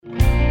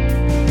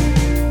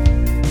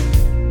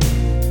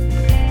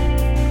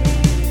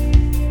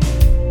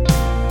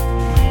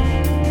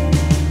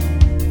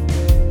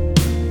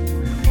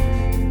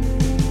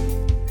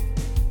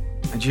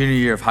junior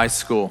year of high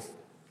school,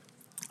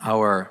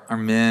 our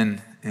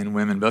men and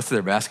women, both of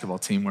their basketball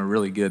team were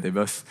really good. They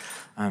both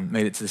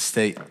made it to the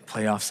state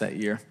playoffs that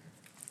year.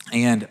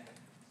 And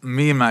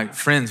me and my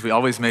friends, we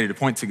always made it a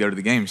point to go to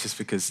the games just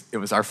because it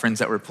was our friends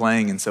that were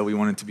playing, and so we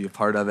wanted to be a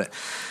part of it.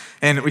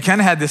 And we kind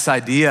of had this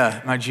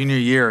idea my junior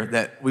year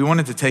that we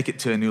wanted to take it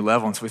to a new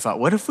level. And so we thought,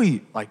 what if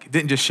we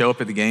didn't just show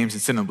up at the games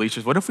and sit on the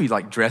bleachers? What if we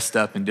dressed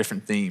up in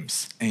different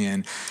themes?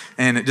 And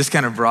it just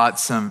kind of brought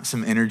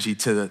some energy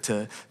to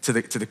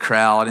the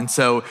crowd. And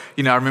so,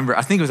 I remember,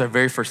 I think it was our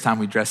very first time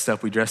we dressed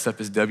up. We dressed up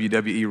as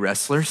WWE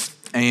wrestlers.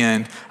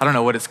 And I don't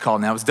know what it's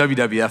called now. It was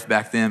WWF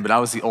back then, but I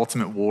was the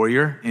Ultimate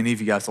Warrior. Any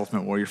of you guys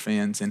Ultimate Warrior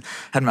fans? And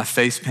had my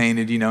face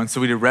painted, and so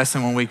we did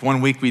wrestling one week.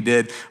 One week we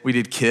did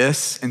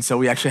Kiss. And so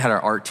we actually had our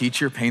art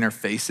teacher paint our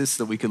faces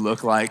so that we could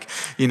look like,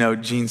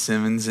 Gene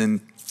Simmons and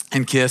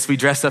Kiss. We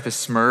dressed up as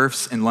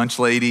Smurfs and lunch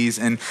ladies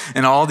and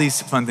all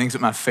these fun things.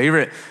 But my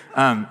favorite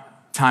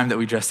time that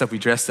we dressed up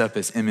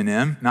as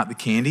Eminem, not the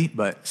candy,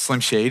 but Slim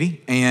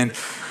Shady.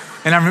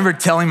 And I remember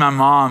telling my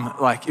mom,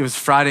 it was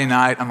Friday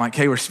night. I'm like,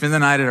 hey, we're spending the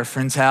night at our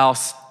friend's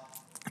house.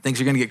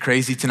 Things are gonna get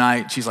crazy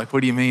tonight. She's like,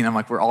 what do you mean? I'm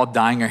like, we're all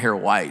dyeing our hair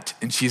white.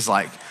 And she's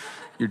like,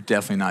 you're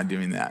definitely not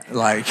doing that.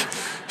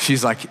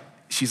 She's like,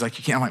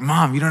 you can't. I'm like,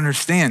 Mom, you don't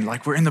understand.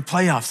 We're in the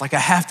playoffs. I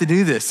have to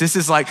do this. This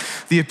is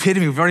the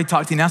epitome. We've already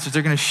talked to the announcers.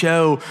 They're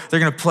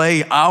gonna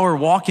play our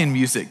walk-in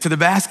music to the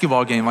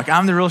basketball game.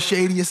 I'm the real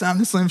shadiest, I'm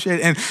the Slim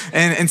Shady.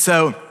 And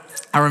so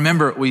I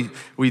remember we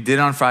did it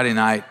on Friday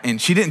night,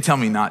 and she didn't tell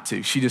me not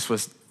to. She just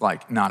was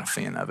not a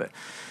fan of it.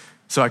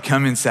 So I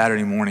come in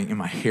Saturday morning, and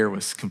my hair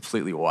was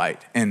completely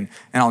white. And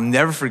I'll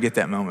never forget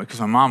that moment because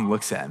my mom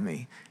looks at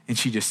me, and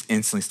she just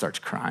instantly starts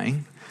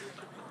crying.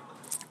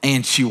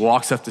 And she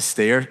walks up the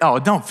stairs. Oh,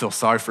 don't feel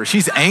sorry for her.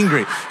 She's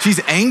angry. She's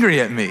angry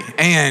at me.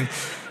 And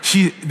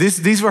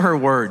these were her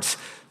words.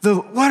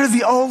 What are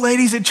the old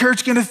ladies at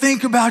church gonna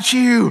think about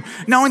you,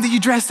 knowing that you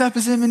dressed up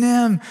as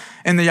Eminem?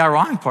 And the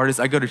ironic part is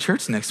I go to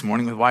church the next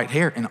morning with white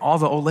hair, and all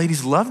the old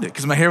ladies loved it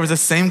because my hair was the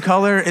same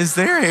color as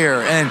their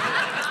hair. And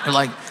they're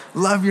like,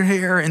 love your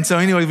hair. And so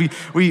anyway,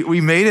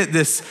 we made it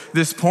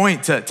this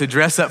point to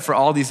dress up for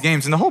all these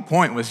games. And the whole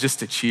point was just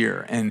to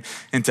cheer and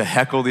to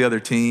heckle the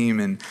other team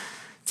and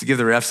to give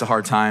the refs a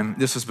hard time.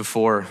 This was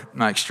before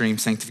my extreme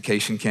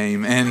sanctification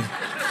came.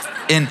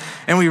 And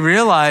we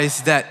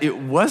realized that it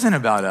wasn't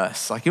about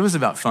us. It was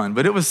about fun,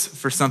 but it was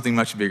for something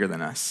much bigger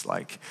than us.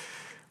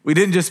 We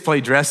didn't just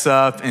play dress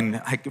up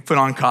and put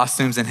on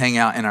costumes and hang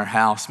out in our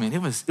house. Man,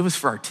 it was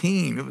for our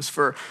team. It was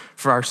for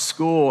our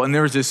school. And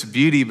there was this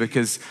beauty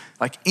because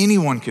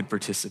anyone could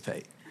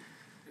participate.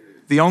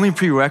 The only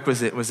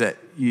prerequisite was that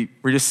you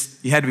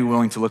had to be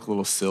willing to look a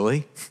little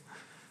silly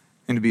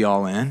and to be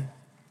all in.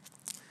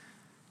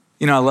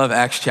 I love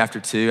Acts chapter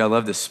 2. I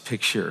love this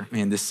picture,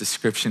 man, this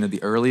description of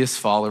the earliest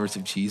followers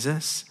of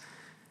Jesus.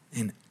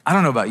 And I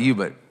don't know about you,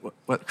 but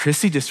what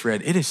Chrissy just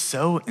read, it is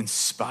so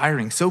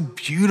inspiring, so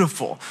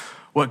beautiful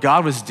what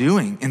God was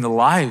doing in the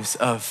lives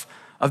of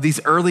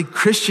these early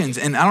Christians.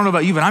 And I don't know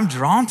about you, but I'm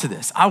drawn to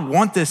this. I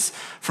want this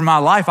for my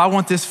life. I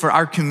want this for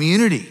our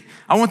community.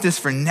 I want this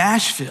for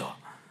Nashville.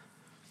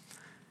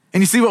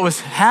 And you see what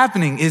was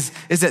happening is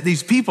that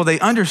these people, they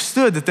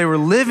understood that they were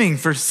living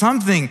for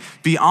something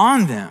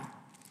beyond them.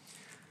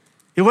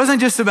 It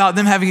wasn't just about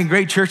them having a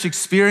great church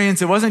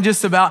experience. It wasn't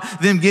just about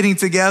them getting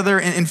together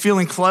and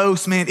feeling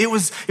close, man. It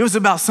was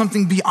about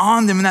something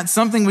beyond them, and that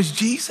something was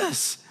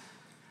Jesus.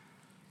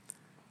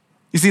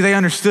 You see, they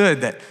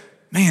understood that,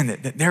 man,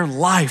 that their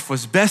life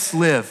was best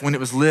lived when it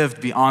was lived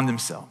beyond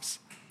themselves.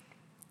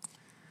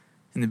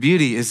 And the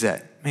beauty is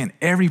that, man,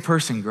 every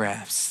person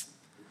grasps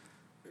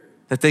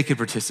that they could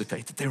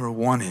participate, that they were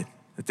wanted,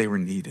 that they were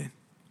needed.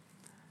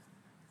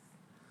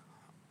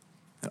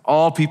 That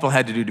all people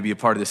had to do to be a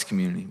part of this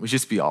community was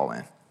just be all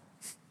in.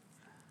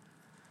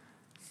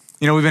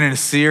 We've been in a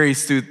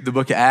series through the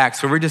book of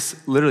Acts where we're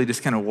just literally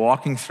just kind of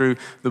walking through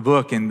the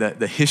book and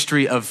the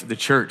history of the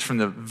church from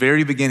the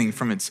very beginning,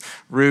 from its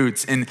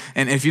roots. And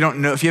if you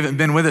don't know, if you haven't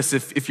been with us,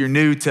 if you're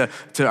new to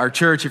our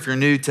church, if you're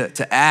new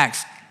to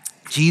Acts,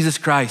 Jesus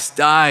Christ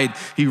died.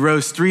 He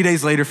rose 3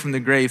 days later from the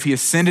grave. He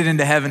ascended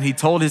into heaven. He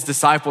told his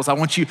disciples, I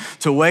want you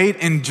to wait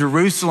in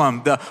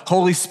Jerusalem. The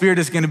Holy Spirit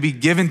is going to be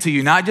given to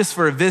you, not just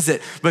for a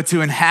visit, but to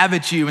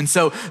inhabit you. And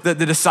so the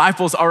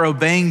disciples are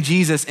obeying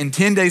Jesus. And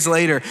 10 days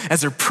later,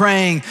 as they're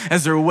praying,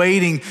 as they're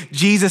waiting,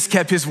 Jesus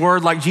kept his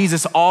word like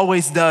Jesus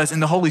always does.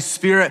 And the Holy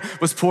Spirit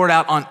was poured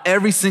out on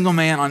every single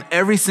man, on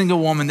every single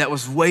woman that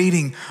was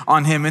waiting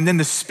on him. And then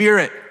the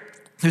Spirit,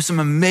 through some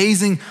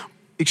amazing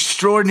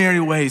extraordinary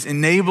ways,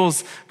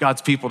 enables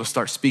God's people to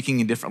start speaking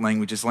in different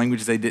languages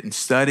they didn't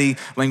study,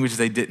 languages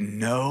they didn't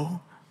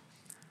know.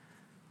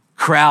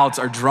 Crowds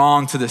are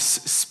drawn to this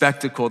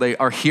spectacle. They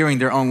are hearing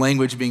their own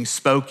language being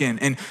spoken.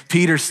 And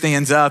Peter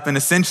stands up and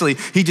essentially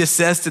he just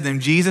says to them,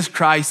 Jesus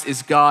Christ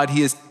is God.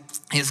 He is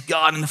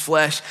God in the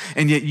flesh,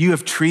 and yet you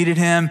have treated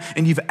him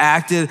and you've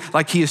acted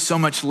like he is so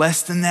much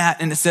less than that.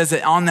 And it says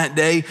that on that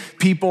day,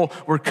 people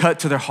were cut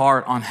to their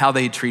heart on how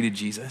they had treated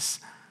Jesus.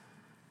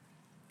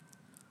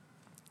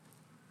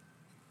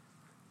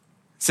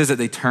 It says that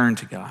they turned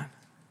to God.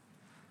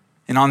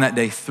 And on that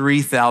day,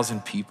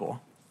 3,000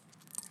 people,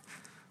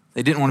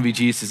 they didn't want to be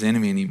Jesus'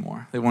 enemy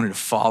anymore. They wanted to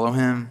follow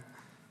him.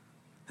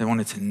 They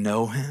wanted to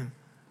know him.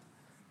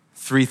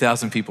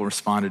 3,000 people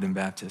responded in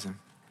baptism.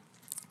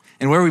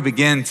 And where we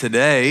begin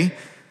today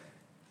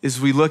is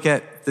we look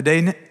at the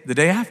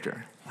day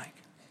after.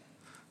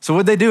 So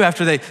what they do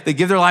after they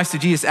give their lives to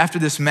Jesus, after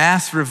this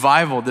mass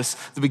revival,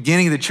 the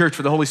beginning of the church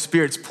where the Holy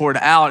Spirit's poured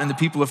out and the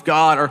people of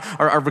God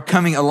are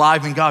becoming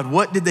alive in God,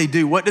 what did they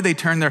do? What did they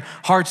turn their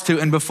hearts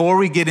to? And before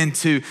we get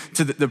into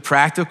the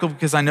practical,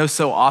 because I know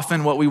so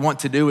often what we want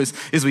to do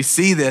is we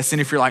see this, and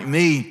if you're like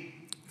me,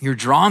 you're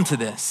drawn to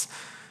this.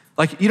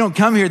 Like, you don't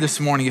come here this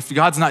morning if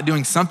God's not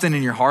doing something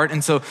in your heart.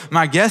 And so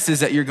my guess is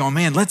that you're going,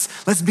 man,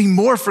 let's be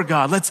more for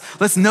God.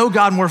 Let's know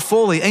God more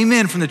fully.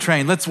 Amen from the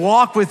train. Let's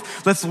walk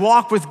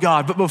with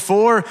God. But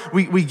before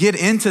we get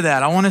into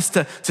that, I want us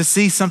to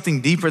see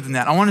something deeper than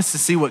that. I want us to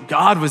see what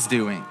God was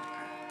doing.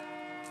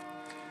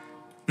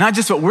 Not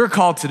just what we're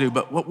called to do,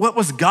 but what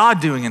was God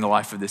doing in the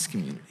life of this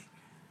community?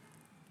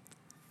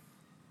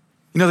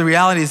 You know, the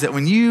reality is that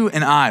when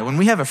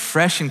we have a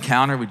fresh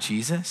encounter with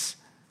Jesus,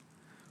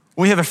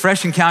 when we have a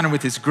fresh encounter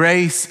with his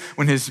grace,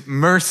 when his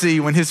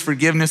mercy, when his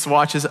forgiveness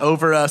watches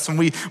over us, when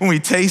we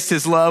taste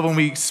his love, when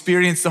we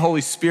experience the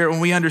Holy Spirit, when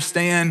we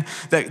understand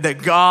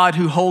that God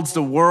who holds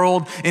the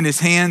world in his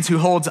hands, who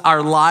holds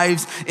our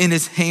lives in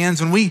his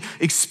hands, when we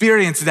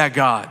experience that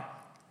God,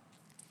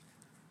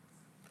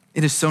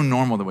 it is so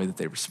normal the way that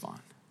they respond.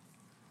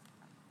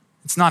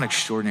 It's not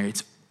extraordinary.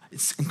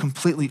 It's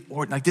completely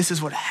ordinary. Like, this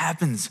is what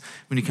happens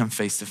when you come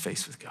face to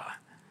face with God.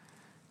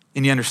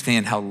 And you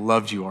understand how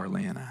loved you are,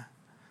 Lana.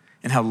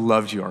 And how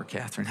loved you are,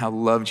 Catherine, how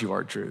loved you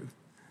are, Drew.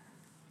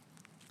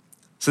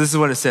 So this is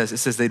what it says. It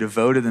says they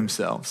devoted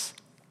themselves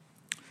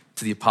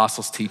to the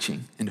apostles'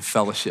 teaching and to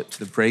fellowship, to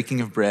the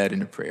breaking of bread and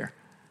to prayer.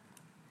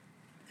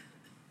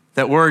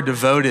 That word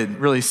devoted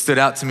really stood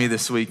out to me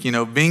this week. You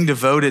know, being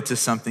devoted to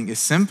something is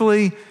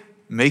simply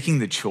making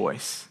the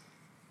choice.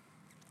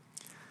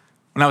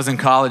 When I was in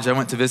college, I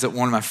went to visit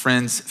one of my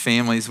friends'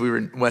 families. We were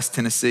in West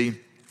Tennessee.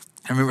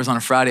 I remember it was on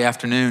a Friday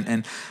afternoon,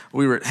 and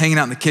we were hanging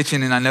out in the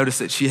kitchen, and I noticed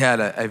that she had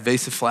a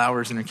vase of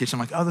flowers in her kitchen.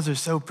 I'm like, oh, those are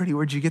so pretty.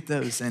 Where'd you get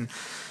those? And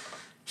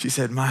she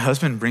said, my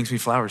husband brings me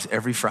flowers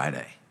every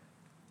Friday.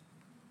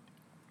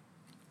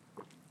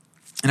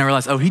 And I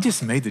realized, oh, he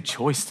just made the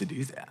choice to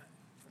do that.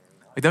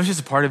 Like, that was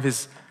just a part of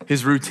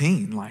his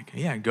routine. Like,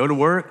 yeah, go to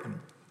work, and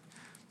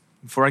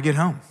before I get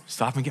home,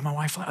 stop and get my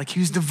wife flowers. Like, he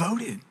was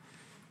devoted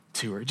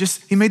to her.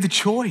 He made the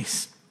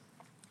choice.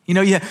 You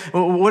know, yeah,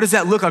 what does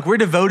that look like? We're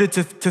devoted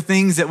to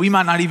things that we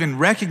might not even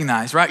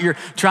recognize, right? You're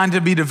trying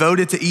to be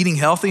devoted to eating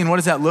healthy, and what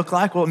does that look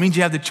like? Well, it means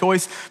you have the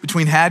choice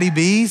between Hattie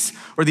B's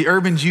or the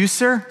Urban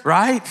Juicer,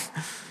 right?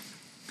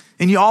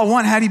 And you all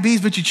want Hattie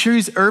B's, but you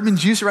choose Urban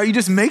Juicer, right? You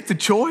just make the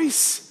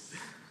choice,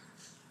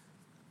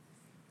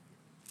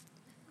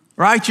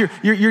 right?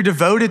 You're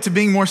devoted to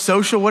being more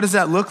social. What does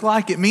that look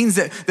like? It means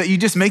that you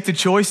just make the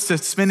choice to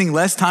spending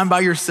less time by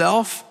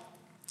yourself.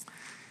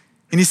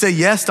 And you say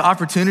yes to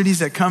opportunities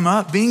that come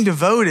up. Being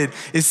devoted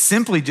is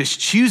simply just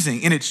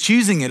choosing, and it's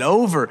choosing it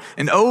over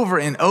and over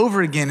and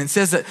over again. It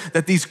says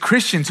that these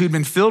Christians who'd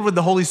been filled with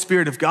the Holy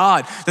Spirit of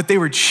God, that they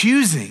were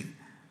choosing.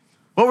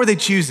 What were they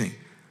choosing?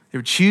 They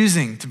were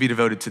choosing to be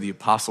devoted to the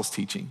apostles'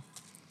 teaching.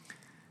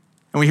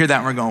 And we hear that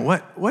and we're going,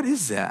 what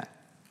is that?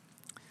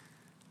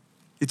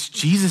 It's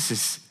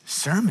Jesus'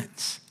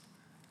 sermons.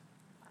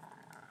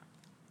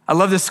 I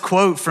love this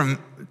quote from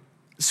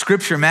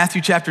Scripture,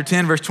 Matthew chapter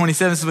 10, verse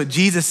 27. This is what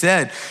Jesus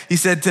said. He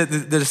said to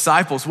the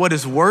disciples, what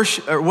is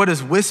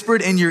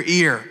whispered in your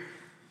ear,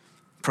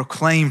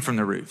 proclaim from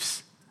the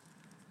roofs.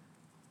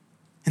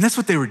 And that's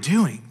what they were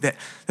doing, that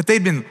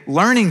they'd been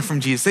learning from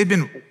Jesus. They'd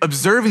been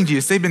observing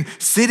Jesus. They'd been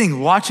sitting,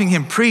 watching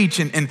him preach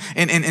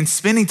and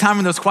spending time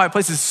in those quiet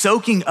places,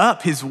 soaking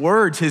up his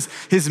words,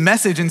 his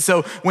message. And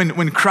so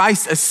when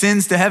Christ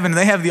ascends to heaven,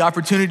 they have the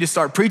opportunity to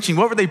start preaching.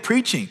 What were they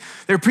preaching?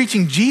 They were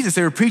preaching Jesus.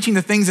 They were preaching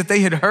the things that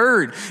they had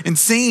heard and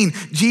seen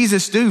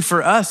Jesus do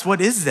for us.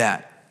 What is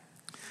that?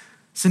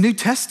 It's the New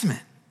Testament.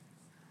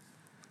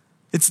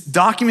 It's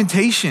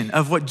documentation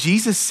of what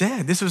Jesus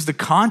said. This was the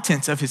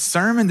contents of his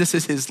sermon. This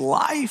is his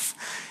life.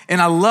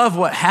 And I love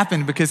what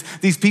happened because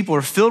these people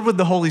are filled with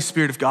the Holy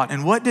Spirit of God.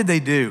 And what did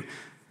they do?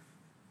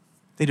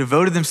 They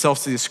devoted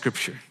themselves to the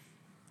Scripture.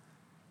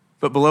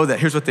 But below that,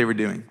 here's what they were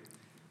doing.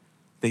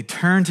 They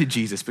turned to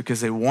Jesus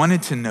because they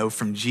wanted to know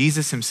from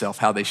Jesus himself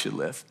how they should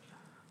live.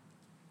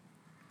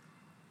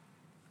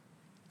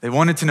 They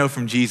wanted to know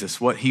from Jesus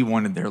what he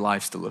wanted their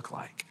lives to look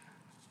like.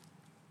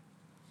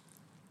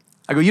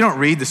 I go, you don't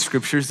read the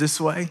Scriptures this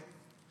way.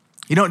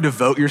 You don't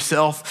devote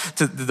yourself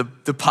to the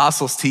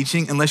apostles'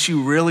 teaching unless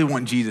you really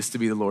want Jesus to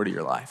be the Lord of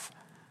your life.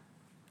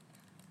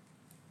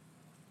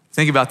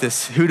 Think about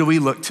this. Who do we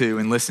look to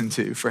and listen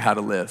to for how to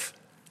live?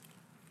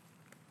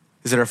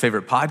 Is it our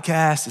favorite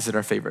podcast? Is it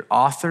our favorite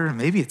author?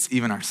 Maybe it's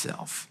even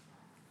ourselves.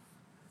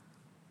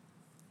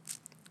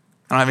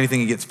 I don't have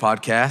anything against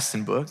podcasts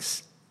and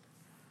books,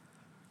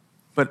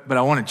 but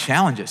I want to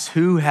challenge us.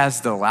 Who has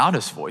the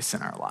loudest voice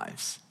in our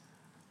lives?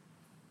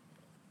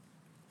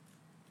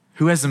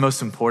 who has the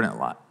most important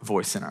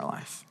voice in our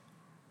life?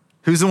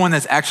 Who's the one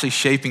that's actually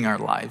shaping our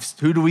lives?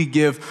 Who do we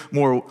give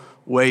more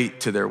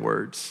weight to their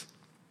words?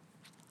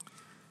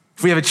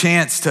 If we have a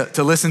chance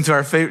to listen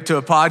to to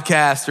a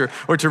podcast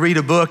or to read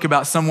a book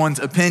about someone's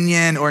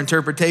opinion or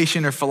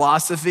interpretation or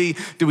philosophy,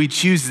 do we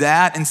choose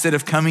that instead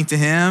of coming to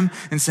him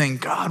and saying,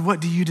 God, what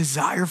do you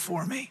desire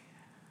for me?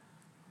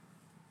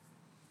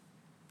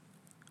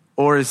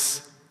 Or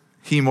is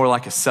he more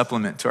like a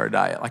supplement to our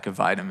diet, like a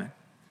vitamin?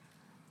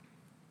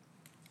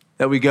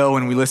 That we go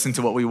and we listen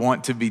to what we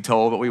want to be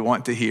told, what we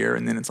want to hear,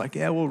 and then it's like,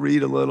 yeah, we'll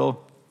read a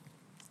little.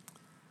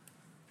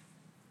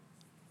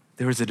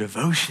 There was a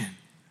devotion,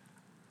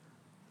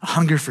 a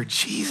hunger for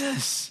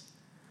Jesus,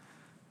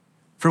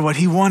 for what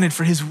he wanted,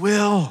 for his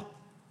will.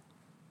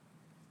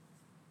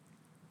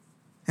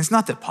 It's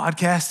not that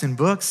podcasts and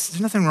books,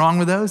 there's nothing wrong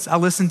with those. I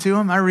listen to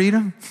them, I read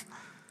them.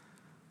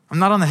 I'm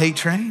not on the hate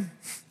train.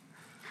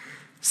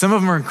 Some of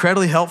them are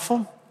incredibly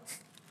helpful.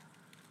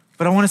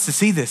 But I want us to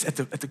see this at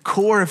the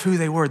core of who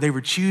they were. They were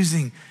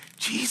choosing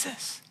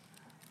Jesus.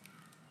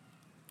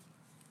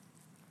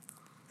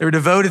 They were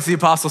devoted to the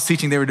apostles'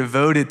 teaching. They were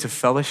devoted to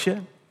fellowship.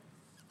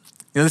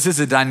 This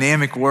is a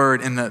dynamic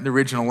word in the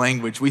original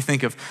language. We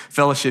think of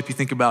fellowship. You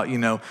think about,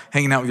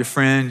 hanging out with your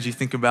friends. You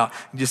think about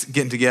just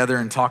getting together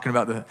and talking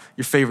about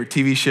your favorite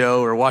TV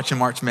show or watching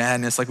March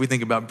Madness. Like we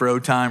think about bro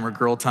time or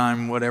girl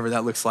time, whatever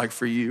that looks like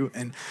for you.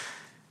 And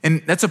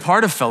that's a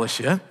part of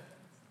fellowship.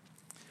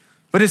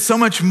 But it's so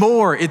much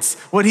more. It's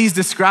what he's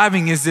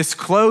describing is this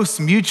close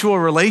mutual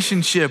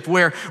relationship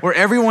where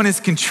everyone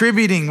is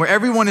contributing, where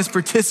everyone is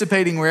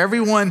participating, where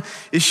everyone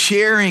is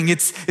sharing.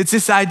 It's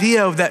this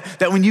idea of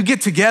that when you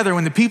get together,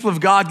 when the people of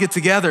God get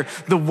together,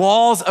 the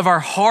walls of our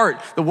heart,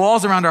 the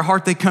walls around our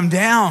heart, they come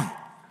down.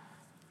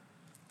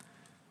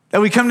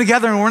 That we come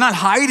together and we're not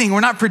hiding, we're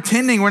not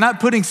pretending, we're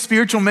not putting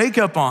spiritual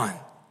makeup on.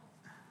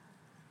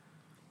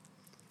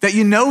 That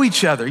you know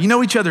each other. You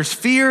know each other's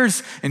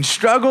fears and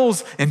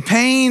struggles and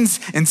pains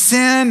and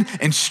sin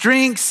and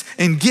strengths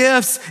and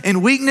gifts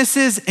and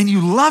weaknesses, and you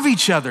love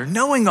each other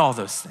knowing all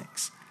those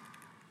things.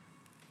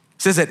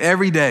 It says that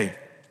every day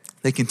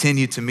they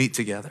continued to meet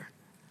together.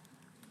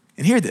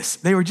 And hear this,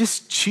 they were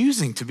just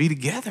choosing to be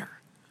together.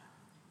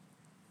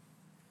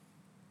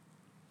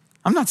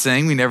 I'm not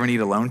saying we never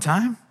need alone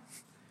time.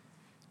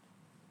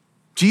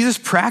 Jesus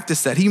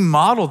practiced that. He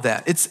modeled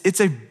that.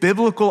 It's a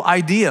biblical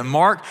idea.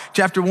 Mark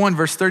chapter 1,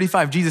 verse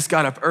 35, Jesus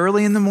got up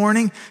early in the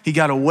morning. He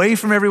got away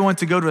from everyone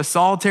to go to a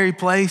solitary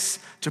place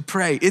to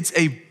pray. It's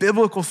a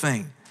biblical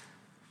thing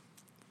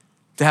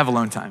to have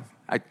alone time.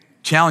 I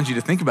challenge you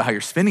to think about how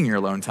you're spending your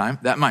alone time.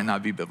 That might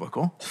not be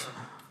biblical.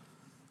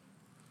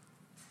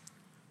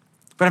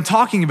 But I'm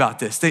talking about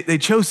this. They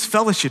chose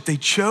fellowship. They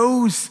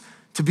chose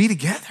to be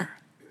together.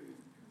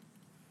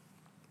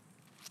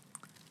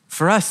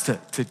 For us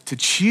to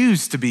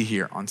choose to be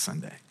here on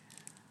Sunday.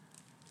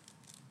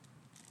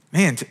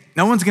 Man,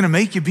 no one's gonna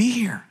make you be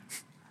here.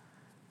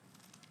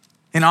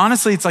 And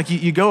honestly, it's like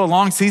you go a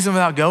long season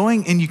without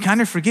going and you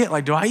kind of forget,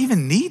 like, do I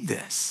even need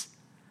this?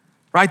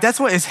 Right, that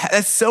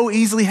so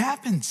easily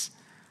happens.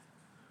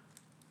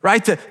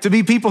 Right, to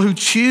be people who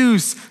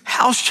choose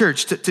house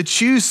church, to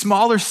choose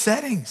smaller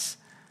settings.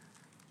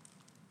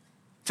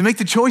 To make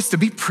the choice to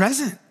be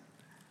present,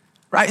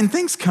 right? And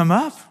things come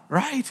up,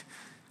 right?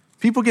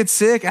 People get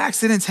sick,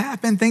 accidents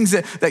happen, things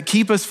that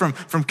keep us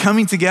from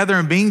coming together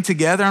and being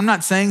together. I'm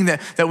not saying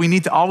that we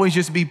need to always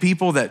just be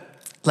people that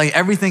lay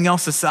everything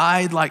else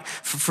aside, like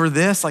for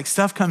this, like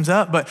stuff comes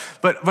up. But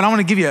I want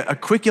to give you a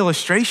quick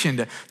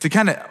illustration to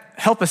kind of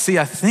help us see,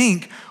 I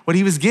think, what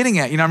he was getting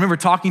at. I remember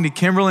talking to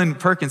Kimberlyn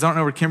Perkins. I don't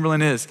know where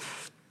Kimberlyn is.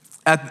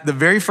 At the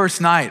very first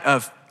night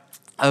of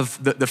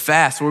the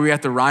fast where we were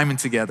at the Ryman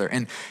together.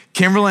 And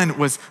Kimberlyn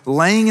was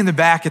laying in the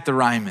back at the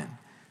Ryman.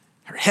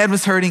 Her head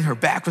was hurting, her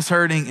back was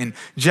hurting, and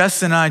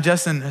Justin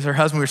as her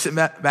husband, we were sitting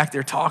back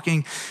there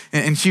talking,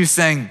 and she was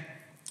saying,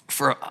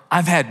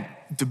 I've had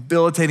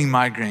debilitating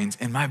migraines,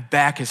 and my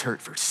back has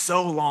hurt for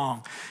so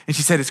long. And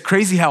she said, it's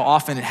crazy how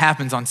often it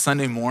happens on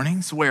Sunday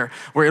mornings where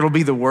it'll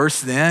be the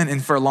worst then.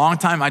 And for a long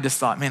time, I just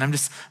thought, man,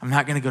 I'm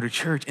not gonna go to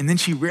church. And then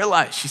she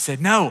realized, she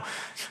said, no,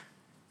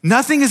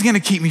 nothing is gonna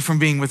keep me from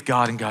being with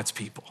God and God's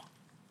people.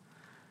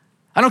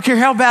 I don't care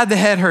how bad the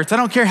head hurts. I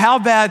don't care how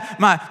bad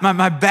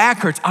my back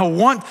hurts. I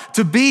want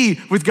to be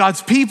with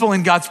God's people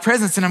in God's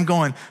presence. And I'm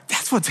going,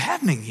 that's what's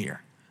happening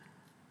here.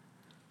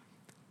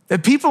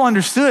 That people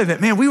understood that,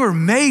 man, we were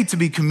made to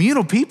be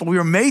communal people. We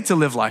were made to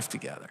live life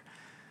together.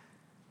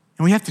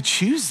 And we have to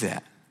choose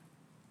that.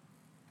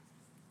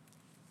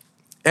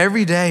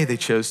 Every day they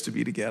chose to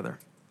be together.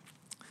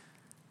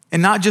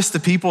 And not just the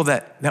people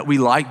that we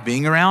like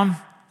being around.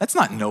 That's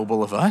not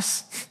noble of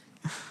us.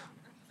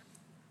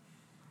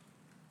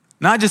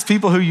 Not just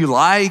people who you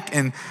like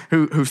and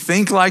who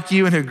think like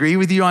you and who agree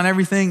with you on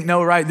everything.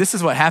 No, right, this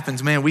is what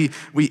happens, man. We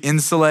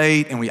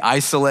insulate and we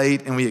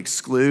isolate and we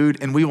exclude,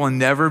 and we will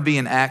never be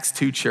an Acts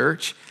 2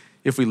 church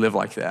if we live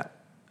like that.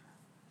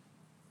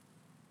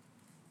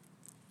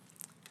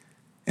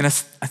 And I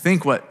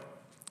think what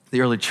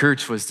the early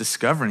church was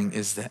discovering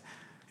is that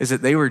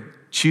they were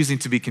choosing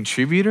to be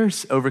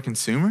contributors over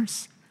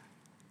consumers.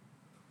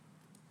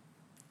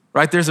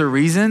 Right? There's a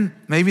reason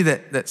maybe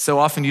that so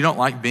often you don't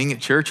like being at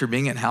church or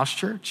being at house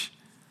church.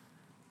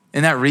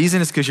 And that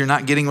reason is because you're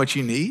not getting what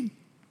you need.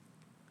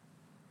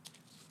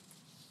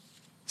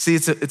 See,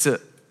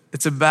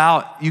 it's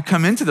about, you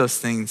come into those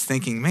things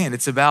thinking, man,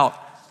 it's about,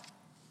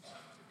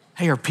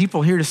 hey, are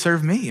people here to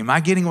serve me? Am I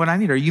getting what I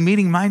need? Are you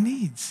meeting my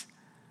needs?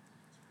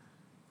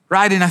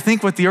 Right? And I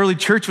think what the early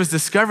church was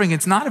discovering,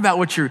 it's not about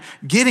what you're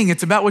getting,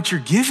 it's about what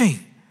you're giving.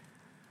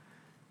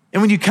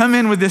 And when you come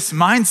in with this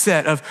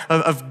mindset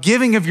of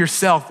giving of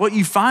yourself, what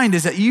you find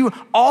is that you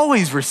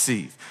always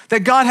receive,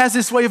 that God has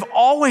this way of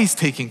always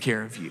taking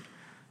care of you.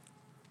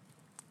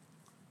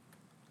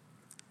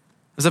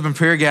 I was up in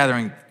prayer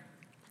gathering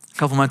a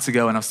couple months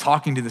ago, and I was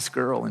talking to this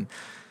girl, and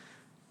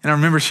I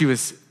remember she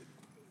was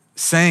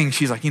saying,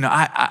 she's like,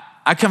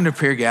 I come to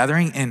prayer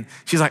gathering, and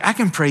she's like, I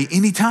can pray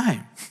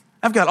anytime.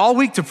 I've got all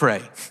week to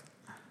pray.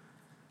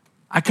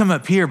 I come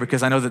up here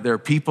because I know that there are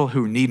people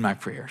who need my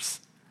prayers.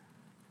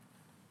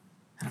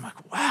 And I'm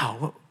like,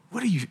 wow,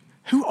 what are you,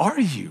 who are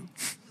you?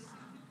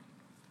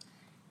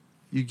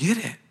 You get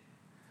it.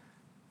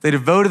 They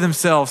devoted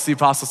themselves to the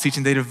apostles'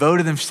 teaching. They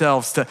devoted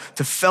themselves to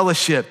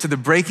fellowship, to the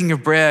breaking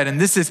of bread. And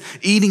this is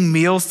eating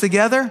meals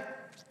together.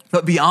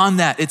 But beyond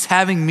that, it's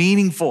having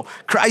meaningful,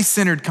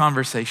 Christ-centered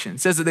conversation.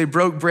 It says that they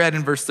broke bread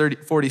in verse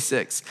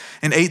 46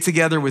 and ate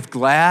together with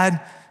glad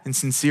and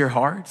sincere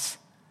hearts.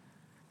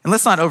 And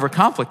let's not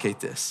overcomplicate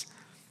this.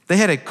 They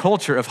had a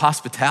culture of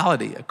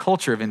hospitality, a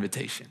culture of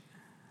invitation.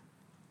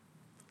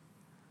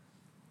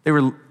 They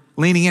were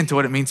leaning into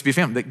what it means to be a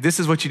family. This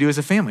is what you do as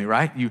a family,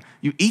 right? You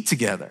eat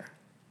together.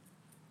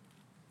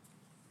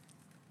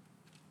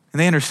 And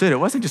they understood it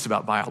wasn't just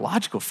about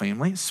biological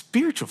family, it's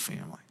spiritual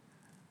family.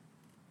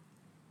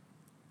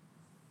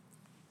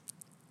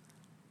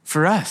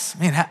 For us,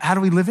 man, how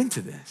do we live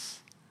into this?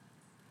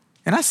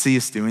 And I see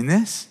us doing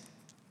this.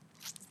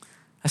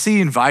 I see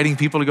you inviting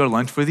people to go to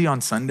lunch with you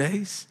on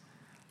Sundays,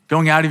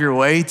 going out of your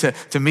way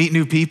to meet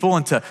new people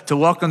and to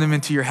welcome them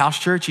into your house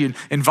church. You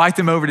invite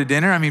them over to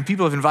dinner. I mean,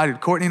 people have invited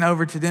Courtney and I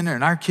over to dinner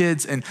and our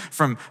kids, and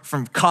from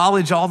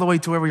college all the way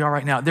to where we are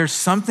right now. There's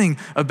something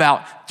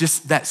about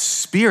just that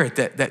spirit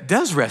that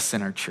does rest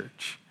in our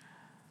church.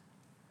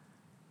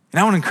 And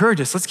I want to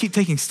encourage us, let's keep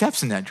taking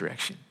steps in that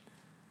direction.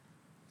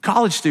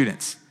 College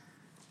students,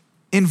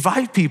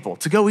 invite people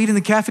to go eat in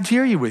the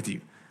cafeteria with you.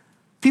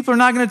 People are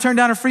not going to turn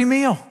down a free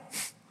meal.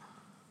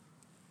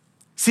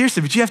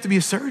 Seriously, but you have to be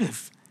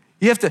assertive.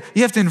 You have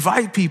to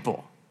invite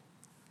people.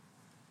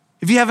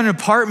 If you have an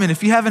apartment,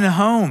 if you have a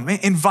home,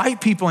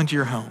 invite people into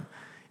your home.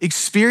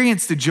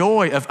 Experience the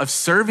joy of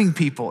serving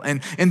people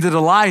and the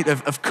delight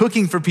of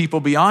cooking for people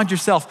beyond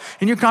yourself.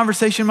 And your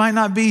conversation might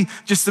not be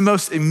just the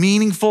most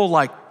meaningful,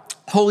 like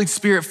Holy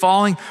Spirit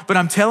falling, but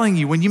I'm telling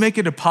you, when you make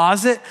a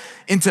deposit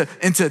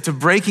into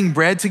breaking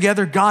bread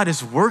together, God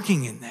is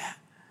working in that.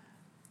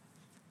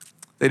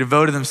 They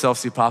devoted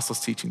themselves to the apostles'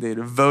 teaching. They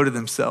devoted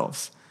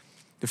themselves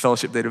to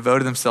fellowship. They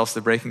devoted themselves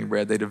to breaking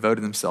bread. They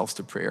devoted themselves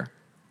to prayer.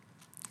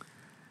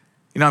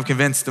 I'm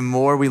convinced the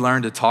more we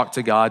learn to talk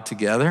to God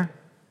together,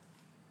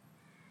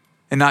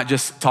 and not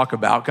just talk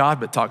about God,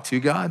 but talk to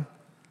God,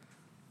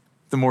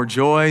 the more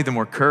joy, the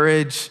more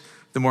courage,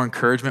 the more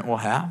encouragement we'll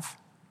have.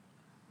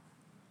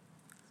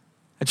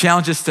 I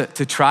challenge us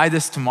to try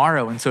this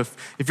tomorrow. And so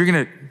if you're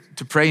going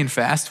to pray and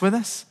fast with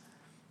us,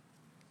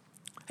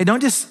 hey,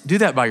 don't just do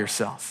that by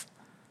yourself.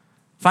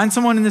 Find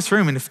someone in this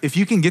room, and if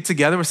you can get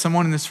together with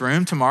someone in this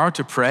room tomorrow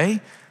to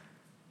pray,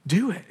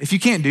 do it. If you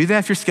can't do that,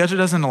 if your schedule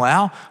doesn't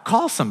allow,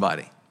 call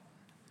somebody.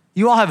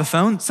 You all have a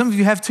phone. Some of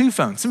you have 2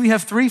 phones. Some of you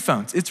have 3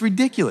 phones. It's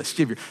ridiculous.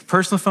 You have your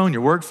personal phone,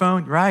 your work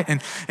phone, right?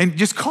 And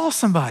just call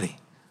somebody.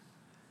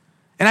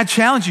 And I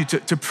challenge you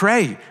to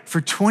pray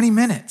for 20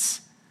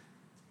 minutes.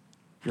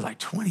 You're like,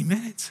 20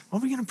 minutes? What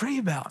are we going to pray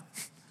about?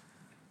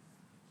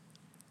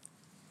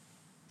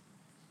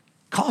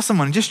 Call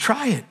someone and just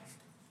try it.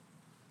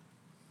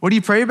 What do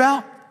you pray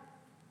about?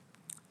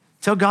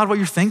 Tell God what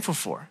you're thankful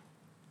for.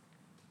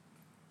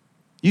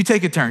 You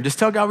take a turn. Just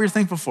tell God what you're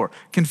thankful for.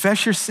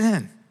 Confess your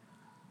sin.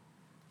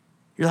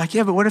 You're like,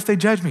 yeah, but what if they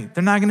judge me?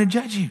 They're not going to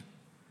judge you.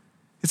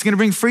 It's going to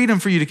bring freedom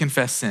for you to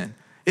confess sin.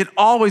 It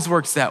always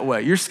works that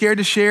way. You're scared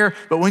to share,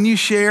 but when you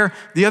share,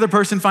 the other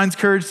person finds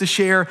courage to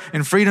share,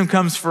 and freedom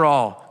comes for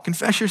all.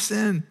 Confess your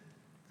sin.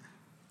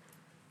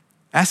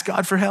 Ask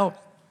God for help.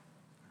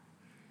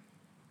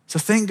 So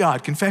thank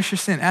God, confess your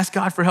sin, ask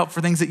God for help for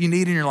things that you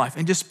need in your life,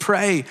 and just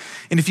pray.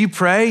 And if you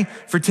pray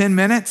for 10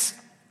 minutes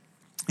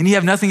and you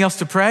have nothing else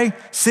to pray,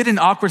 sit in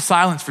awkward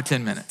silence for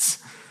 10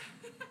 minutes.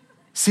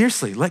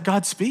 Seriously, let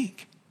God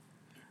speak.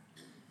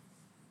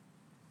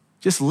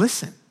 Just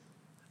listen.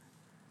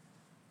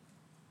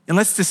 And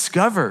let's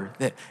discover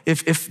that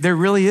if there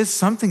really is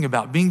something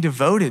about being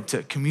devoted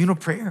to communal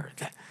prayer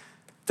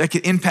that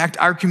could impact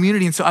our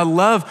community. And so I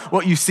love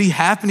what you see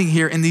happening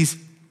here in these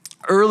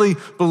early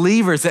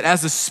believers, that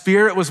as the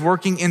Spirit was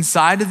working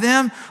inside of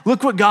them,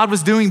 look what God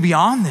was doing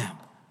beyond them.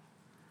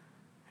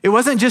 It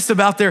wasn't just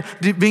about their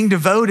being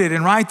devoted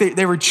and right.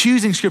 They were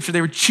choosing scripture. They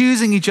were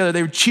choosing each other.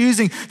 They were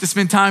choosing to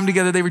spend time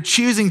together. They were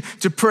choosing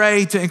to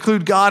pray, to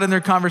include God in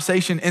their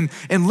conversation.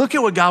 And look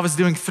at what God was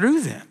doing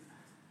through them.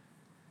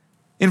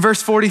 In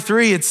verse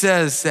 43, it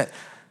says that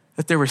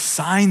there were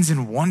signs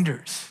and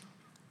wonders.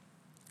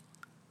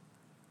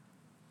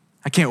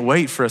 I can't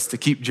wait for us to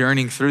keep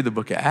journeying through the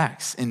book of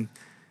Acts and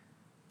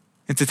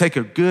to take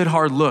a good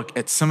hard look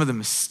at some of the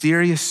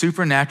mysterious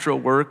supernatural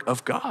work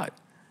of God.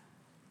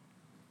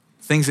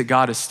 Things that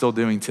God is still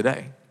doing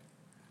today.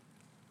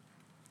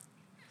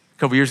 A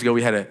couple years ago,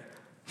 we had a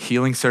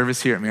healing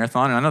service here at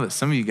Marathon, and I know that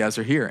some of you guys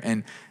are here,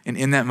 and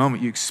in that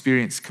moment, you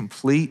experienced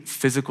complete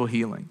physical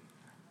healing.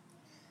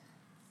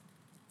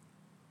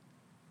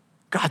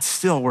 God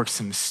still works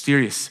in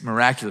mysterious,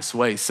 miraculous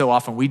ways. So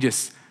often we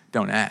just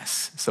don't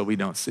ask, so we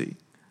don't see.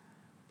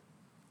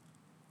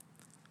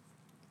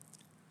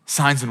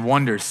 Signs and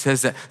wonders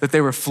says that they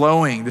were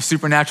flowing, the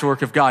supernatural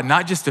work of God,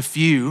 not just a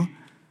few,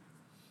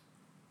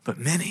 but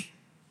many.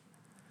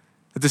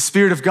 That the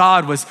Spirit of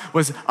God was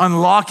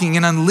unlocking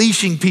and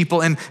unleashing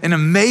people in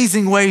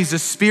amazing ways. The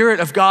Spirit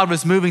of God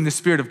was moving. The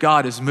Spirit of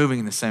God is moving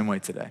in the same way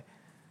today.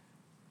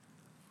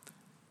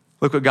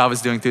 Look what God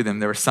was doing through them.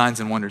 There were signs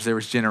and wonders. There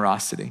was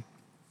generosity.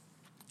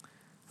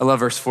 I love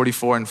verse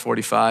 44 and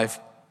 45.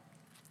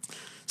 It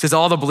says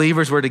all the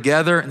believers were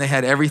together and they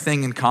had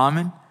everything in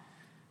common.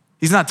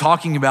 He's not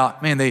talking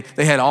about, man, they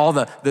had all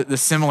the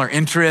similar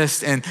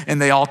interests and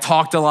they all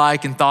talked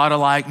alike and thought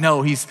alike.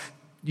 No, he's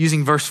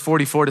using verse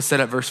 44 to set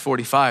up verse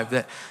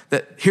 45,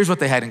 that here's what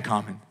they had in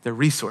common, their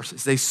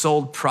resources. They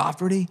sold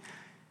property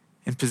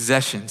and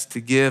possessions to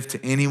give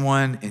to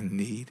anyone in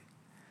need.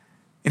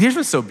 And here's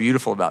what's so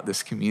beautiful about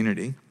this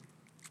community,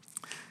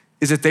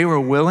 is that they were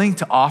willing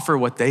to offer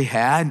what they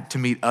had to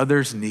meet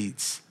others'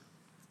 needs.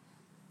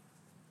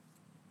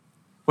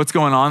 What's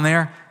going on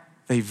there?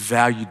 They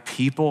valued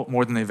people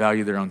more than they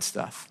valued their own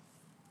stuff.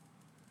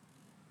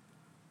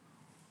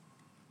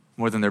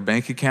 More than their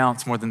bank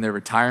accounts, more than their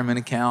retirement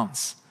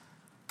accounts.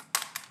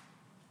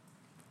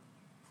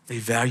 They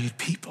valued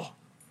people.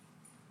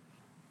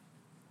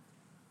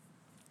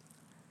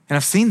 And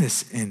I've seen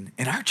this in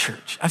our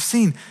church. I've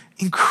seen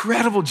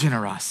incredible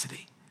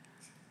generosity.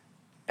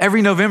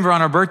 Every November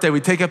on our birthday, we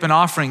take up an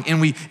offering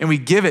and we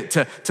give it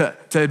to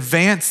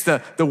advance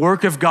the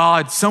work of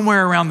God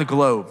somewhere around the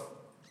globe.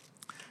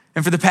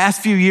 And for the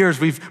past few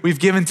years, we've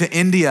given to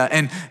India,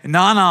 and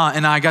Nana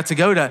and I got to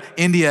go to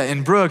India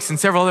and Brooks, and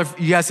several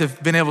other, you guys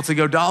have been able to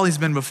go. Dolly's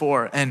been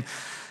before, and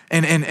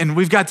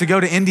we've got to go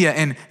to India.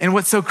 And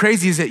what's so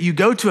crazy is that you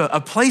go to a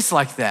place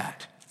like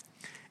that,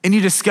 and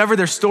you discover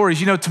their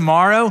stories. You know,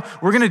 tomorrow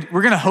we're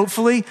gonna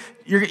hopefully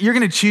you're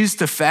gonna choose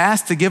to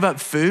fast, to give up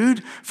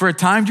food for a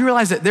time. Do you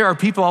realize that there are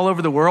people all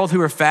over the world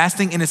who are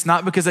fasting, and it's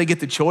not because they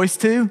get the choice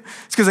to?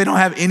 It's because they don't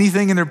have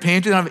anything in their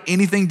pantry, they don't have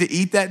anything to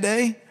eat that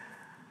day.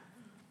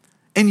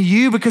 And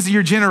you, because of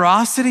your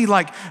generosity,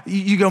 like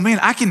you go, man,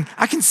 I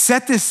can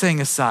set this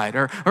thing aside,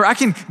 or I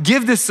can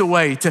give this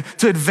away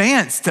to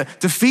advance, to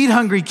feed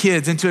hungry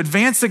kids and to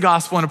advance the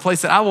gospel in a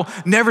place that I will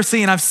never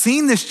see. And I've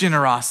seen this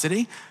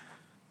generosity.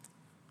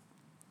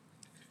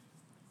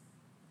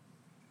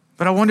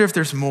 But I wonder if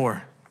there's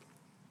more.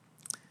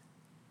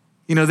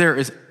 You know,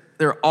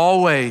 there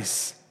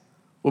always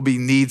will be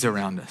needs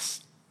around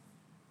us.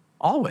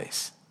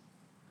 Always.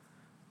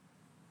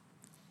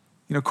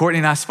 You know, Courtney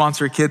and I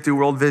sponsor a kid through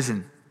World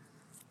Vision.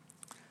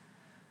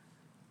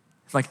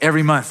 Like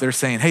every month they're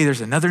saying, hey,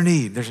 there's another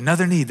need, there's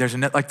another need,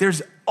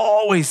 there's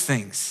always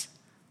things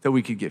that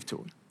we could give to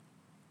them.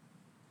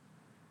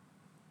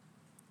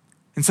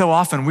 And so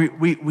often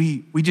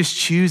we just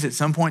choose at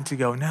some point to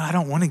go, no, I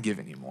don't want to give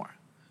anymore.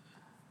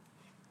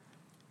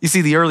 You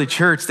see, the early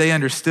church, they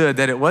understood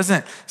that it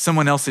wasn't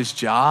someone else's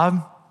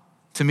job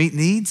to meet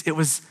needs, it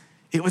was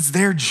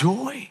their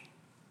joy.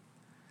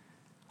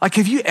 Like,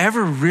 have you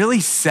ever really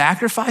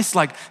sacrificed,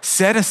 like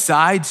set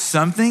aside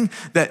something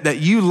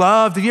that you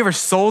loved? Have you ever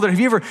sold it? Have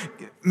you ever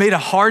made a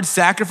hard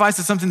sacrifice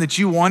of something that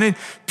you wanted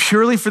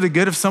purely for the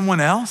good of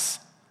someone else?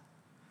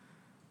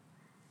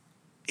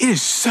 It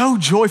is so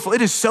joyful.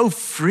 It is so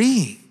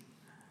freeing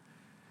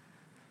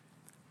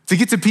to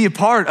get to be a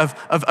part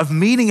of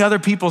meeting other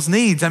people's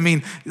needs. I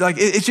mean, like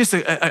it's just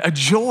a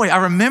joy. I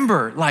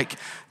remember like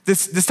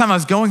this time I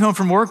was going home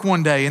from work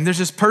one day, and there's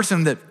this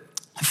person that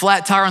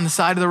flat tire on the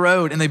side of the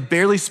road, and they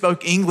barely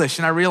spoke English.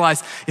 And I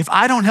realized if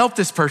I don't help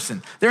this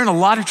person, they're in a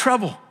lot of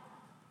trouble.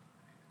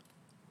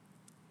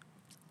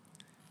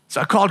 So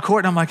I called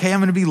Court and I'm like, hey,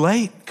 I'm gonna be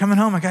late coming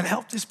home. I gotta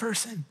help this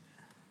person.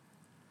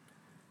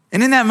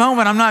 And in that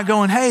moment, I'm not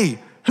going, hey,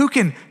 who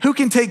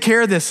can take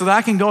care of this so that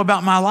I can go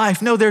about my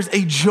life? No, there's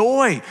a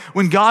joy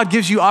when God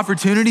gives you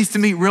opportunities to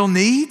meet real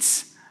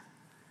needs.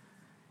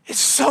 It's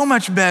so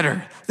much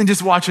better than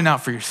just watching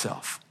out for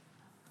yourself.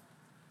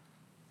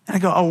 And I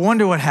go, I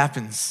wonder what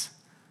happens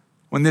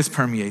when this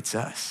permeates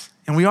us.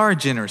 And we are a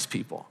generous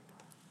people.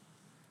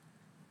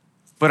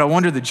 But I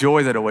wonder the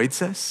joy that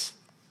awaits us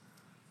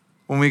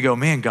when we go,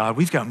 man, God,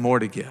 we've got more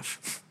to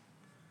give.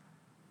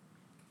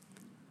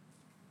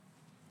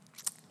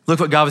 Look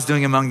what God was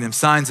doing among them,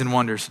 signs and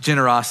wonders,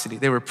 generosity.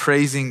 They were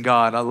praising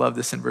God. I love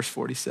this in verse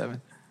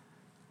 47.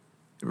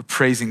 They were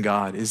praising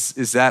God.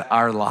 Is that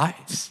our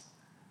lives?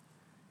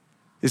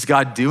 Is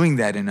God doing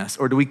that in us?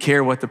 Or do we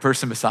care what the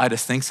person beside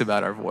us thinks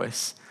about our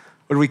voice?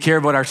 Or do we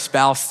care what our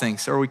spouse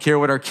thinks? Or we care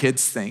what our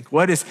kids think?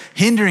 What is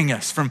hindering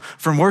us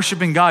from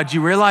worshiping God? Do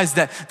you realize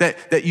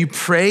that you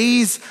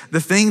praise the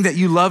thing that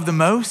you love the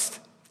most?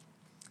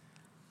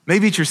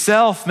 Maybe it's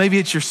yourself, maybe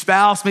it's your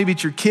spouse, maybe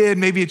it's your kid,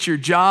 maybe it's your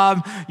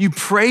job. You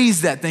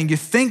praise that thing. You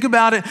think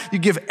about it, you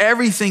give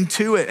everything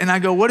to it. And I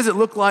go, what does it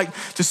look like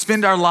to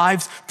spend our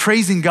lives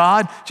praising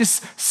God?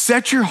 Just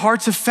set your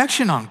heart's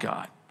affection on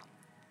God.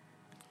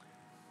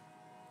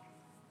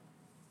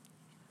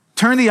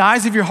 Turn the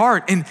eyes of your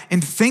heart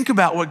and think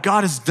about what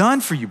God has done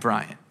for you,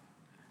 Brian.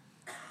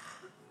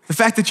 The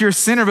fact that you're a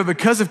sinner, but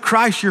because of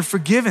Christ, you're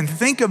forgiven.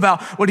 Think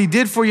about what he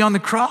did for you on the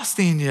cross,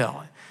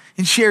 Danielle.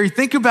 And Sherry,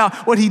 think about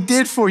what he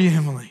did for you,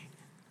 Emily.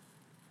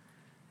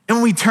 And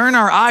when we turn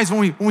our eyes,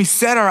 when we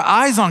set our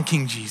eyes on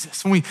King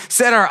Jesus, when we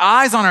set our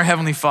eyes on our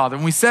Heavenly Father,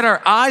 when we set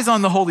our eyes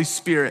on the Holy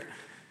Spirit,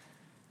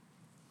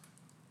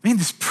 man,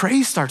 this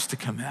praise starts to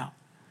come out.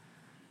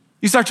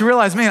 You start to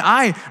realize, man,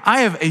 I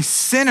have a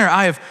sinner.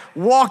 I have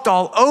walked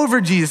all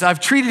over Jesus. I've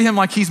treated him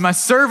like he's my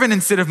servant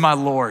instead of my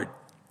Lord.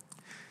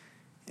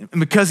 And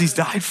because he's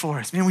died for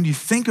us, man, when you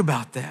think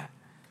about that,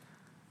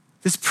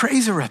 this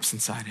praise erupts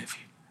inside of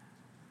you.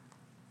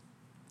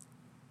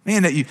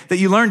 Man, that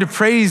you learn to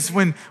praise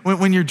when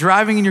you're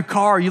driving in your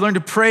car. You learn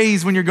to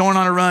praise when you're going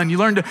on a run. You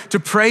learn to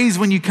praise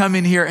when you come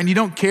in here and you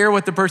don't care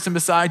what the person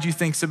beside you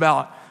thinks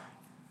about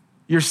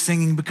you're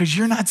singing, because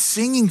you're not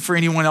singing for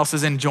anyone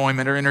else's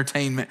enjoyment or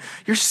entertainment.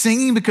 You're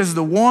singing because of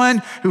the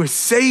one who has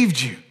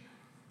saved you.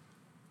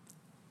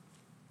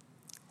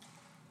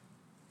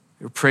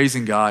 You're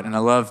praising God. And I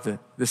love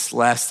this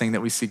last thing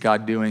that we see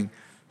God doing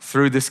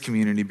through this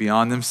community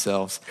beyond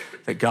themselves,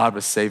 that God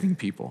was saving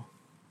people.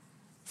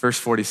 Verse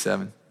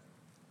 47.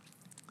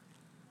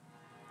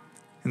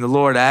 And the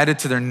Lord added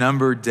to their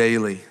number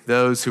daily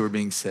those who were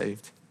being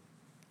saved.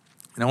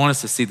 And I want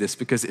us to see this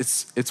because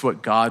it's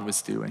what God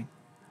was doing.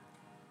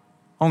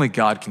 Only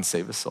God can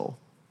save a soul.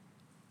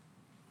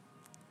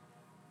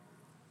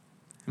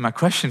 And my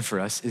question for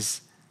us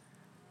is,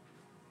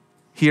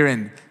 here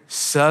in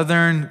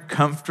Southern,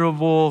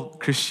 comfortable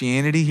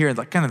Christianity, here,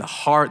 like kind of the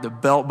heart, the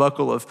belt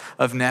buckle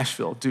of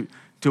Nashville,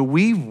 do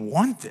we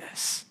want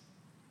this?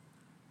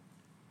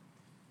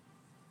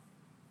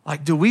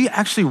 Like, do we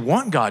actually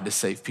want God to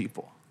save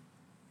people?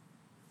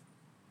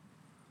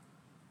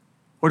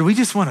 Or do we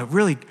just want a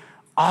really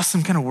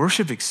awesome kind of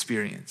worship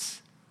experience?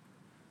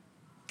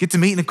 Get to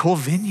meet in a cool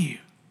venue?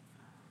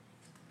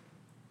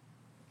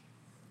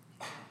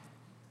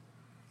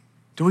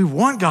 Do we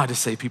want God to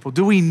save people?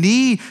 Do we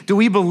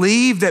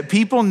believe that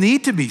people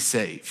need to be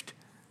saved?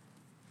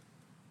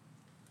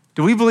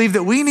 Do we believe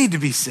that we need to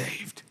be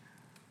saved?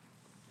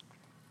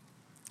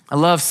 I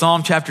love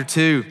Psalm chapter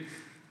 2.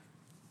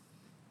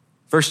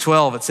 Verse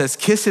 12, it says,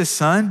 kiss his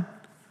son,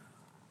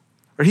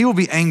 or he will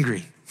be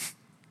angry,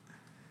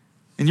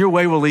 and your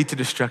way will lead to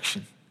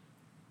destruction.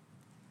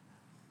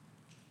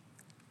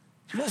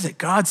 Do you realize that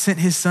God sent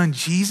his son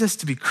Jesus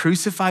to be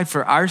crucified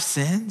for our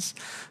sins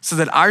so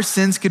that our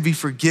sins could be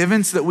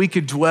forgiven, so that we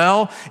could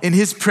dwell in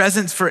his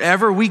presence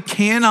forever? We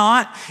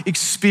cannot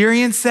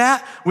experience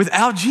that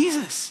without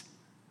Jesus.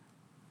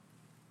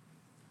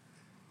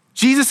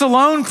 Jesus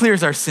alone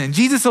clears our sin.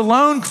 Jesus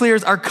alone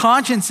clears our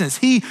consciences.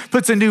 He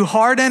puts a new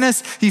heart in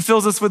us. He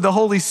fills us with the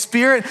Holy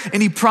Spirit,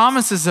 and he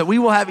promises that we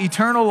will have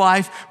eternal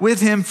life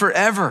with him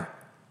forever.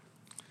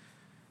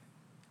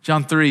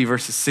 John 3,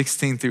 verses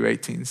 16 through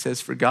 18 says,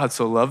 for God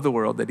so loved the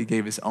world that he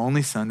gave his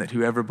only son, that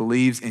whoever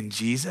believes in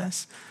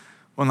Jesus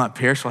will not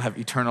perish, will have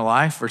eternal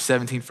life. Verse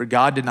 17, for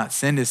God did not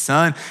send his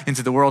son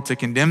into the world to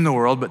condemn the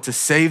world, but to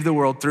save the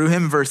world through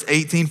him. Verse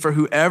 18, for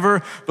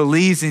whoever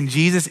believes in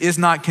Jesus is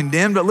not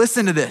condemned. But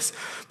listen to this,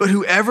 but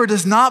whoever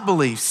does not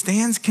believe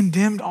stands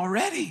condemned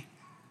already,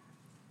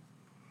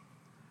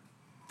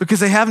 because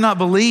they have not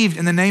believed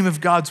in the name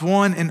of God's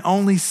one and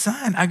only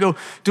Son. I go,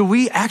 do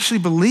we actually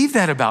believe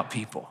that about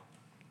people?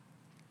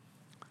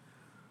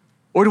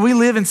 Or do we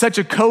live in such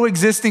a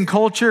coexisting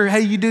culture?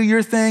 Hey, you do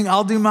your thing,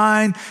 I'll do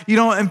mine. You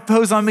don't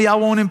impose on me, I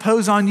won't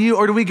impose on you.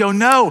 Or do we go,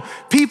 no,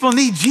 people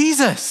need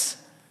Jesus.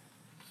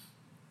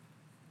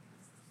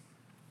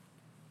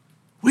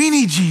 We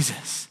need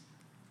Jesus.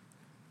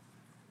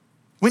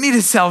 We need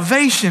his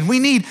salvation. We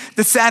need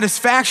the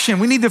satisfaction.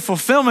 We need the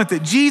fulfillment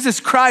that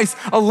Jesus Christ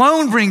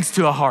alone brings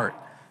to a heart.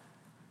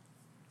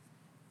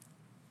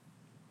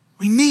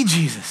 We need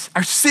Jesus.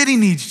 Our city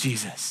needs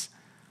Jesus.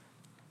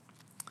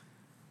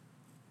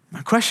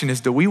 My question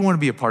is, do we want to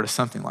be a part of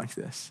something like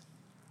this?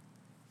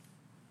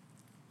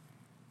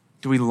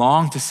 Do we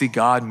long to see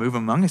God move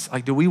among us?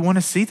 Like, do we want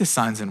to see the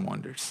signs and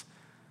wonders?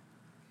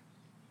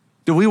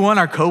 Do we want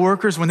our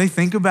coworkers, when they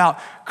think about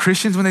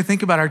Christians, when they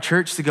think about our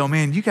church, to go,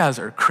 man, you guys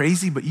are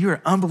crazy, but you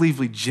are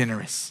unbelievably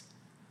generous.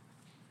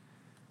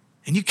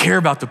 And you care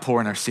about the poor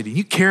in our city.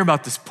 You care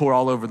about this poor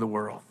all over the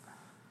world.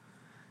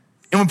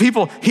 And when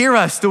people hear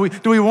us, do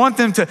we want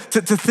them to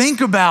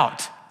think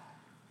about,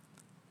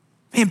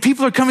 man,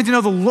 people are coming to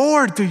know the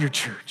Lord through your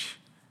church.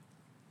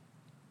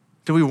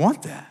 Do we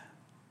want that?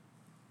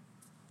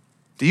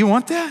 Do you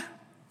want that?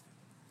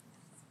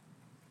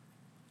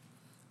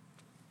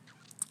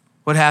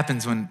 What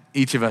happens when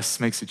each of us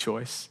makes a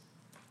choice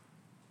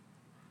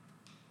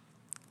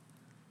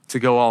to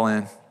go all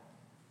in,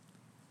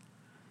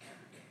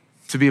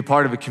 to be a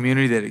part of a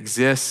community that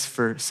exists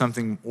for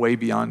something way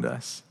beyond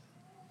us,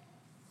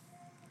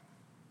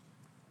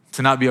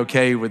 to not be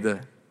okay with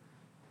the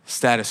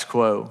status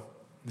quo,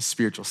 the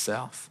spiritual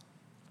self?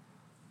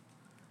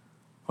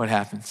 What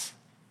happens?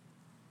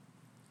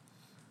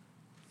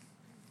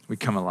 We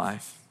come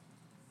alive.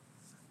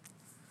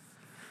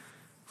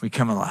 We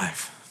come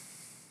alive.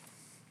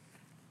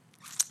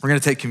 We're gonna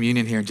take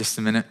communion here in just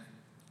a minute.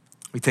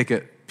 We take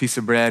a piece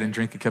of bread and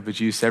drink a cup of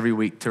juice every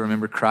week to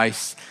remember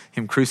Christ,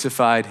 him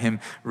crucified, him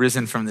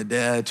risen from the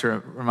dead,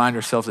 to remind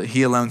ourselves that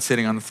he alone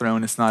sitting on the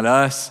throne. It's not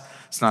us,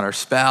 it's not our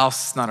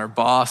spouse, it's not our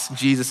boss.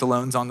 Jesus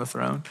alone's on the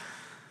throne.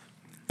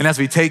 And as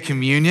we take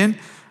communion,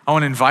 I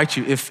wanna invite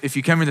you, if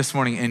you come here this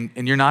morning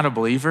and you're not a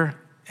believer,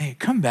 hey,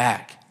 come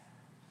back.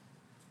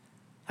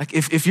 Like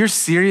if you're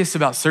serious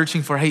about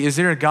searching for, hey, is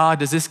there a God?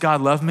 Does this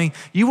God love me?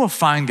 You will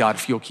find God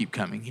if you'll keep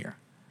coming here.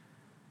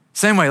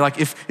 Same way, like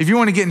if you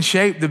want to get in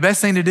shape, the best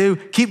thing to do,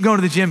 keep going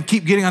to the gym,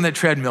 keep getting on that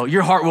treadmill.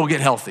 Your heart will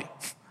get healthy.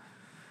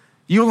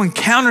 You will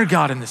encounter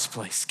God in this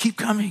place. Keep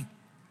coming.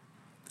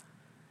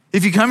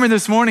 If you come here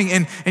this morning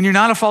and you're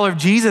not a follower of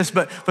Jesus,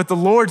 but the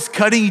Lord's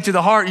cutting you to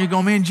the heart, and you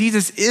go, man,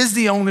 Jesus is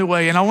the only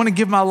way, and I want to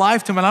give my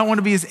life to him, and I don't want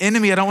to be his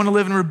enemy, I don't want to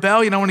live in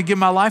rebellion, I want to give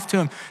my life to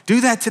him.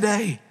 Do that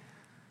today.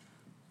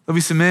 There'll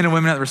be some men and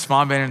women at the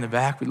Respond banner in the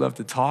back. We'd love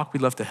to talk.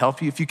 We'd love to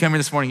help you. If you come here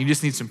this morning, you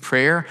just need some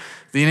prayer.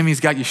 The enemy's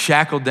got you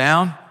shackled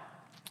down.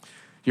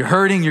 You're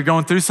hurting, you're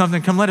going through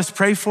something. Come let us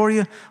pray for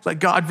you. Let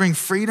God bring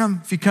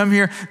freedom. If you come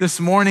here this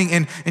morning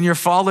and you're a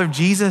follower of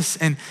Jesus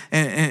and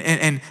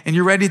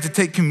you're ready to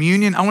take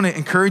communion, I want to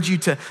encourage you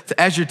to,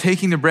 as you're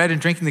taking the bread and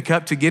drinking the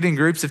cup, to get in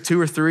groups of 2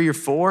 or 3 or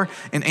 4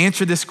 and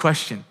answer this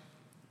question.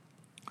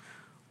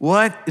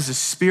 What is the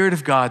Spirit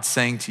of God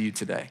saying to you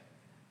today?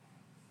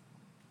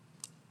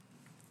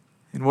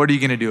 And what are you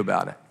going to do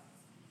about it?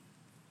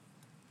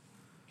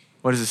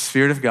 What is the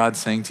Spirit of God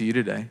saying to you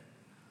today?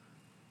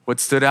 What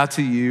stood out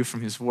to you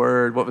from his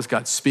word? What was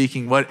God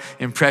speaking? What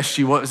impressed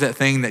you? What was that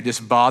thing that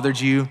just bothered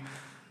you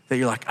that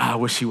you're like, I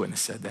wish he wouldn't have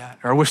said that,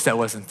 or I wish that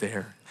wasn't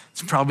there?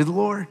 It's probably the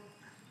Lord.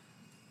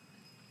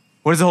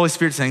 What is the Holy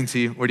Spirit saying to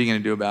you? What are you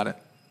going to do about it?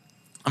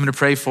 I'm going to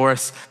pray for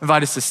us.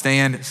 Invite us to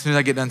stand. As soon as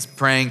I get done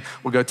praying,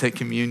 we'll go take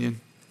communion.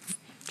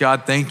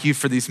 God, thank you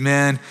for these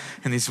men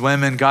and these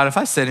women. God, if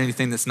I said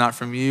anything that's not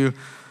from you,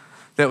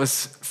 that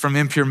was from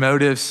impure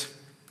motives,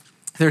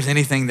 if there's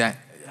anything that,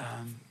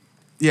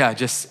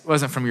 just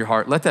wasn't from your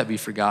heart, let that be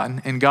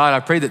forgotten. And God, I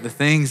pray that the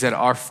things that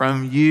are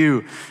from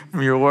you,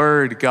 from your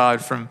word,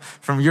 God, from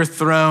your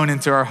throne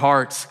into our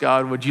hearts,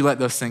 God, would you let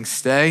those things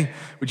stay?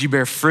 Would you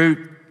bear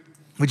fruit?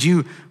 Would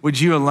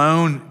you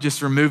alone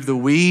just remove the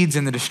weeds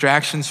and the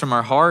distractions from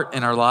our heart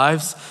and our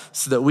lives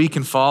so that we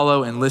can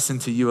follow and listen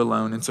to you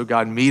alone? And so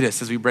God, meet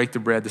us as we break the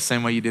bread the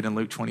same way you did in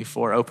Luke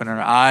 24. Open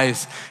our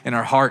eyes and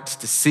our hearts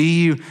to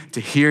see you, to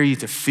hear you,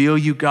 to feel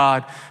you,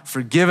 God.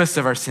 Forgive us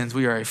of our sins.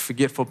 We are a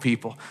forgetful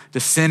people. To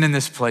sin in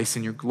this place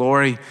in your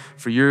glory,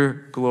 for your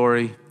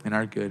glory and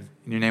our good.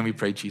 In your name we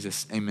pray,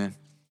 Jesus. Amen.